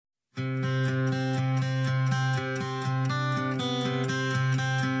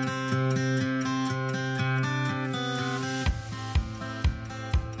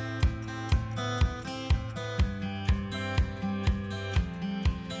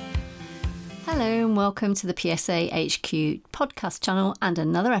Hello and welcome to the PSA HQ podcast channel and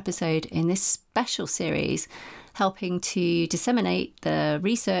another episode in this special series helping to disseminate the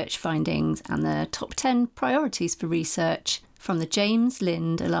research findings and the top 10 priorities for research from the James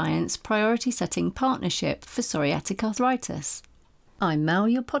Lind Alliance Priority Setting Partnership for Psoriatic Arthritis. I'm Mel,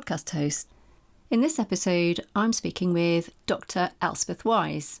 your podcast host. In this episode, I'm speaking with Dr. Elspeth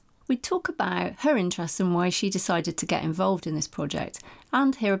Wise. We talk about her interests and why she decided to get involved in this project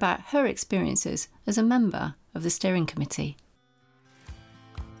and hear about her experiences as a member of the steering committee.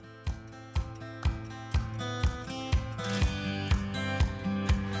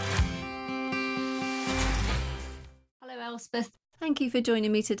 Hello Elspeth, thank you for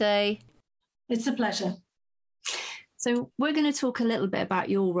joining me today. It's a pleasure. So we're going to talk a little bit about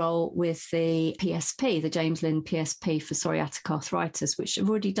your role with the PSP, the James Lind PSP for Psoriatic Arthritis, which I've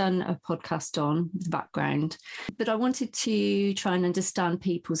already done a podcast on with the background. But I wanted to try and understand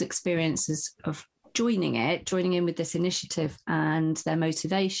people's experiences of joining in with this initiative and their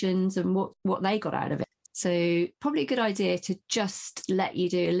motivations and what they got out of it. So probably a good idea to just let you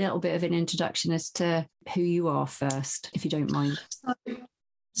do a little bit of an introduction as to who you are first, if you don't mind.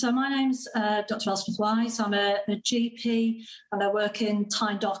 So my name's Dr. Elspeth Wise. I'm a GP and I work in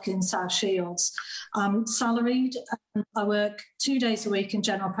Tyne Dock in South Shields. I'm salaried. I work 2 days a week in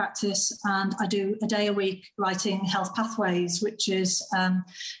general practice and I do a day a week writing Health Pathways, which is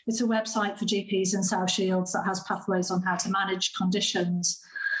it's a website for GPs in South Shields that has pathways on how to manage conditions.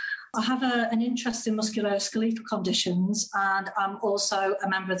 I have an interest in musculoskeletal conditions and I'm also a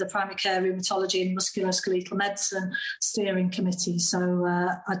member of the Primary Care Rheumatology and Musculoskeletal Medicine Steering Committee. So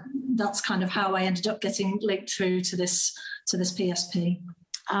that's kind of how I ended up getting linked through to this PSP.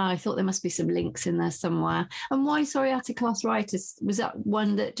 I thought there must be some links in there somewhere. And why psoriatic arthritis? Was that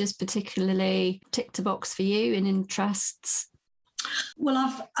one that just particularly ticked a box for you in interests?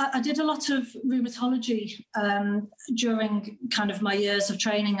 Well, I did a lot of rheumatology during kind of my years of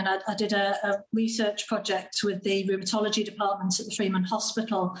training, and I did a research project with the rheumatology department at the Freeman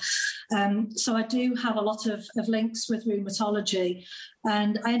Hospital. So I do have a lot of links with rheumatology,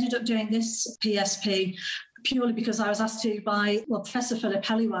 and I ended up doing this PSP purely because I was asked to by Professor Philip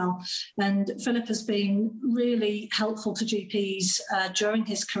Helliwell, and Philip has been really helpful to GPs during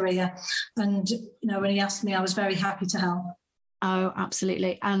his career. And when he asked me, I was very happy to help. Oh,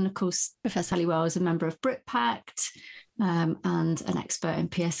 absolutely. And of course, Professor Helliwell is a member of BritPact and an expert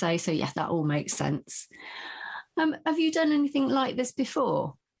in PSA. So yeah, that all makes sense. Have you done anything like this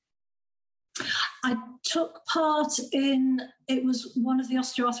before? I took part in, it was one of the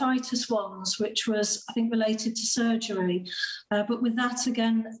osteoarthritis ones, which was, I think, related to surgery. But with that,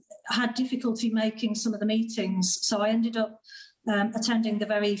 again, I had difficulty making some of the meetings. So I ended up attending the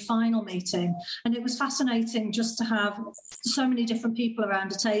very final meeting. And it was fascinating just to have so many different people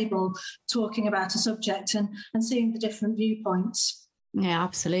around a table talking about a subject and seeing the different viewpoints. Yeah,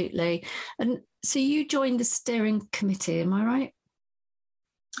 absolutely. And so you joined the steering committee, am I right?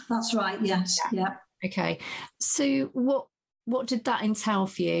 That's right, yes. Yeah. Okay. So what did that entail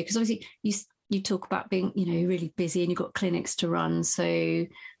for you? Because obviously you talk about being, really busy and you've got clinics to run. So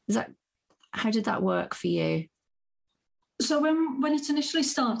how did that work for you? So when it initially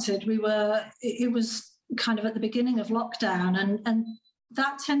started, it was kind of at the beginning of lockdown and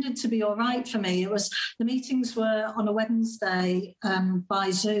that tended to be all right for me. It was the meetings were on a Wednesday by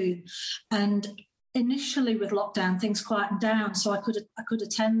Zoom, and initially with lockdown things quietened down, so I could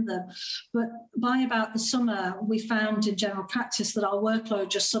attend them. But by about the summer, we found in general practice that our workload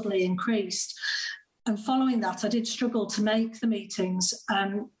just suddenly increased, and following that, I did struggle to make the meetings.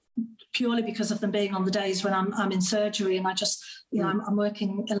 Purely because of them being on the days when I'm in surgery and I just, I'm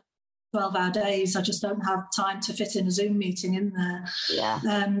working 12-hour days. I just don't have time to fit in a Zoom meeting in there.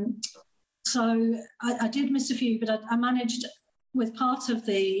 Yeah. So I did miss a few, but I managed with part of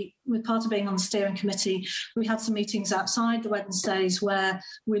being on the steering committee. We had some meetings outside the Wednesdays where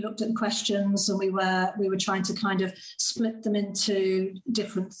we looked at the questions and we were trying to kind of split them into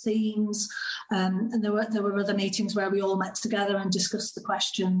different themes. And there were other meetings where we all met together and discussed the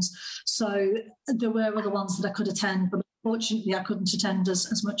questions. So there were other ones that I could attend, but unfortunately I couldn't attend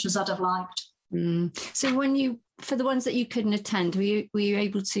as much as I'd have liked. So for the ones that you couldn't attend, were you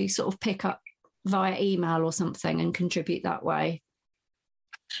able to sort of pick up via email or something and contribute that way?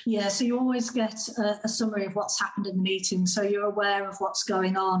 Yeah, so you always get a summary of what's happened in the meeting, so you're aware of what's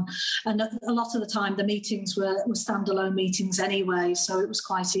going on. And a lot of the time the meetings were standalone meetings anyway, so it was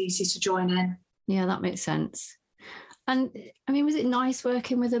quite easy to join in. Yeah, that makes sense. And I mean, was it nice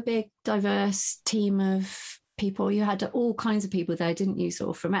working with a big diverse team of people? You had all kinds of people there, didn't you?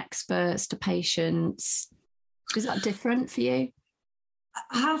 Sort of from experts to patients. Was that different for you?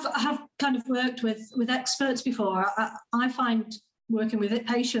 I have kind of worked with experts before. I find working with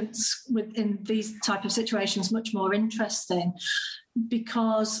patients in these type of situations much more interesting,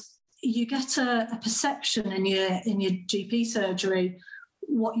 because you get a perception in your GP surgery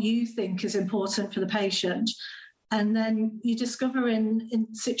what you think is important for the patient. And then you discover in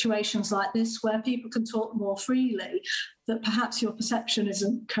situations like this, where people can talk more freely, that perhaps your perception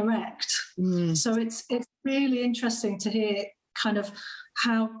isn't correct. So it's really interesting to hear kind of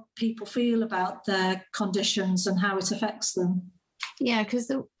how people feel about their conditions and how it affects them. Yeah,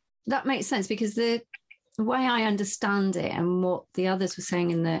 because that makes sense, because the way I understand it and what the others were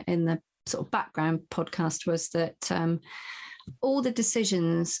saying in the sort of background podcast was that all the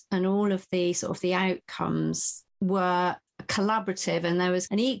decisions and all of the sort of the outcomes were collaborative, and there was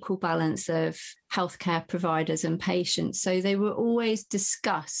an equal balance of healthcare providers and patients. So they were always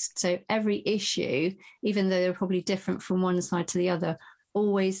discussed. So every issue, even though they were probably different from one side to the other,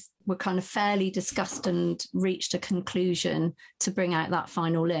 always were kind of fairly discussed and reached a conclusion to bring out that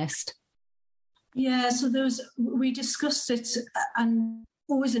final list. Yeah, so we discussed it and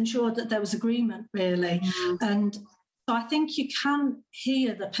always ensured that there was agreement, really. And so I think you can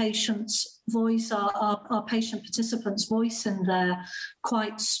hear the patient's voice, our patient participants' voice in there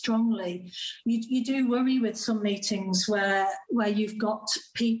quite strongly. You do worry with some meetings where you've got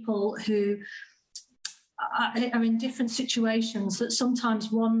people who are in different situations, that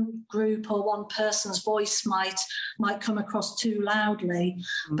sometimes one group or one person's voice might come across too loudly.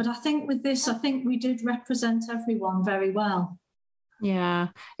 But I think with this, we did represent everyone very well. Yeah,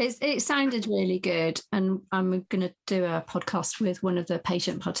 it sounded really good. And I'm going to do a podcast with one of the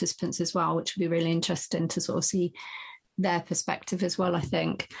patient participants as well, which will be really interesting to sort of see their perspective as well, I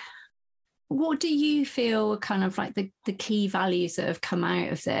think. What do you feel are kind of like the key values that have come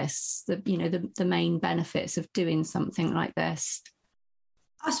out of this, the main benefits of doing something like this?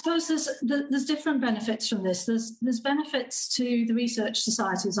 I suppose there's different benefits from this. There's benefits to the Research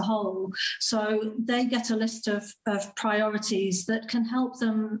Society as a whole. So they get a list of priorities that can help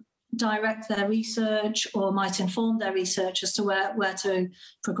them direct their research, or might inform their research as to where to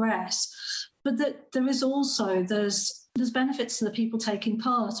progress. But there is also there's benefits to the people taking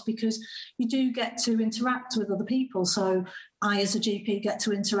part, because you do get to interact with other people. So I, as a GP, get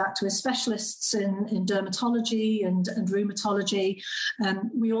to interact with specialists in dermatology and rheumatology.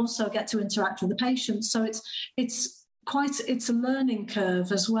 We also get to interact with the patients. So it's a learning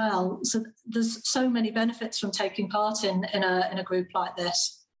curve as well. So there's so many benefits from taking part in a group like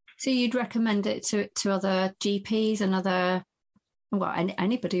this. So you'd recommend it to other GPs and other, well,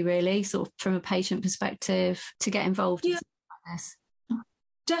 anybody really, sort of from a patient perspective, to get involved in something like this?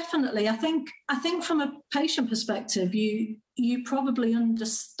 Definitely. I think from a patient perspective, you probably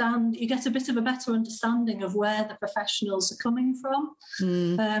understand, you get a bit of a better understanding of where the professionals are coming from.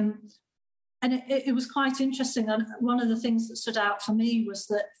 And it was quite interesting. And one of the things that stood out for me was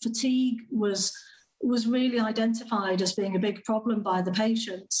that fatigue was really identified as being a big problem by the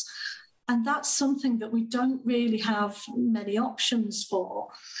patients. And that's something that we don't really have many options for.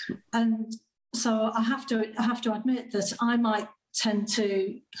 And so I have to admit that I might tend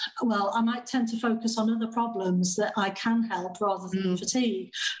to focus on other problems that I can help rather than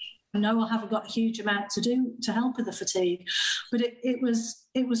fatigue. I know I haven't got a huge amount to do to help with the fatigue, but it was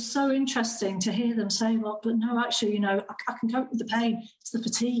so interesting to hear them say, well, but no, actually, I can cope with the pain. It's the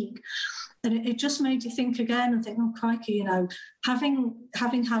fatigue. And it just made you think again and think, oh, crikey,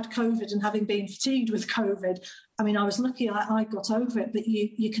 having had COVID and having been fatigued with COVID, I mean, I was lucky I got over it, but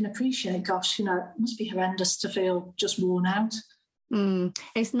you can appreciate, gosh, it must be horrendous to feel just worn out.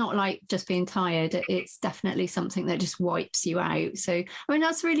 It's not like just being tired. It's definitely something that just wipes you out. So, I mean,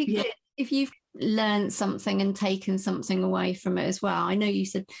 that's really good. If you've learned something and taken something away from it as well. I know you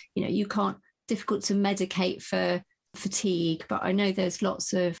said, you can't, difficult to medicate for fatigue, but I know there's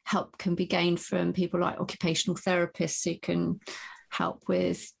lots of help can be gained from people like occupational therapists who can help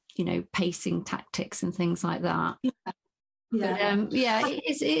with, pacing tactics and things like that.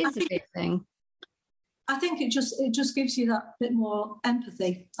 It is a big thing. I think it just gives you that bit more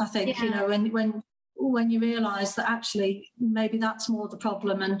empathy. I think when you realise that actually maybe that's more the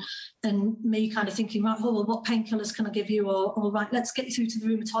problem, and me kind of thinking, right, well, what painkillers can I give you, or right, let's get you through to the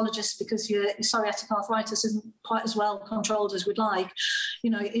rheumatologist because your psoriatic arthritis isn't quite as well controlled as we'd like.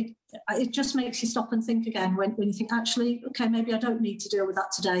 It just makes you stop and think again when you think, actually, okay, maybe I don't need to deal with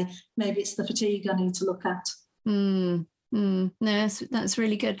that today. Maybe it's the fatigue I need to look at. No, that's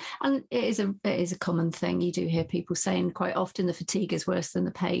really good. And it is a common thing. You do hear people saying quite often the fatigue is worse than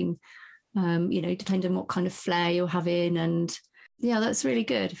the pain, depending on what kind of flare you're having. And yeah, that's really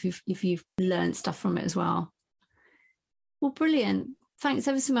good if you've learned stuff from it as well. Well, brilliant. thanks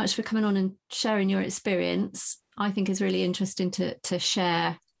ever so much for coming on and sharing your experience. I think it's really interesting to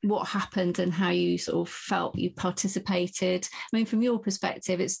share what happened and how you sort of felt you participated. I mean, from your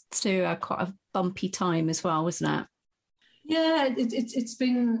perspective, it's still quite a bumpy time as well, wasn't it? Yeah, it's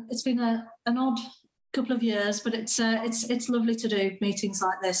been an odd couple of years, but it's lovely to do meetings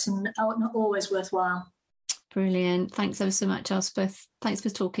like this, and always worthwhile. Brilliant. Thanks ever so much, Elspeth. Thanks for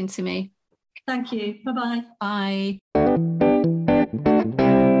talking to me. Thank you. Bye-bye. Bye.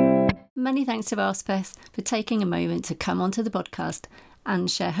 Many thanks to Elspeth for taking a moment to come onto the podcast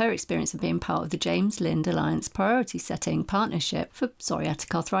and share her experience of being part of the James Lind Alliance Priority Setting Partnership for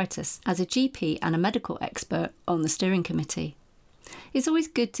Psoriatic Arthritis as a GP and a medical expert on the steering committee. It's always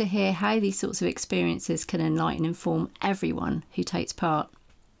good to hear how these sorts of experiences can enlighten and inform everyone who takes part.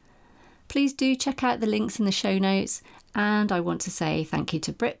 Please do check out the links in the show notes, and I want to say thank you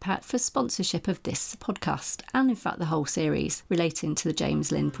to Britpat for sponsorship of this podcast and in fact the whole series relating to the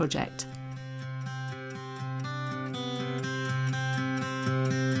James Lind project.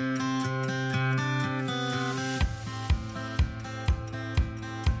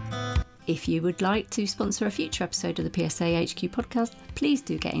 If you would like to sponsor a future episode of the PSA HQ podcast, please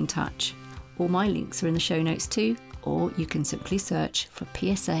do get in touch. All my links are in the show notes too, or you can simply search for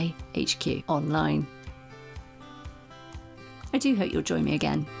PSA HQ online. I do hope you'll join me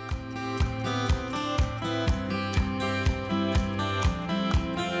again.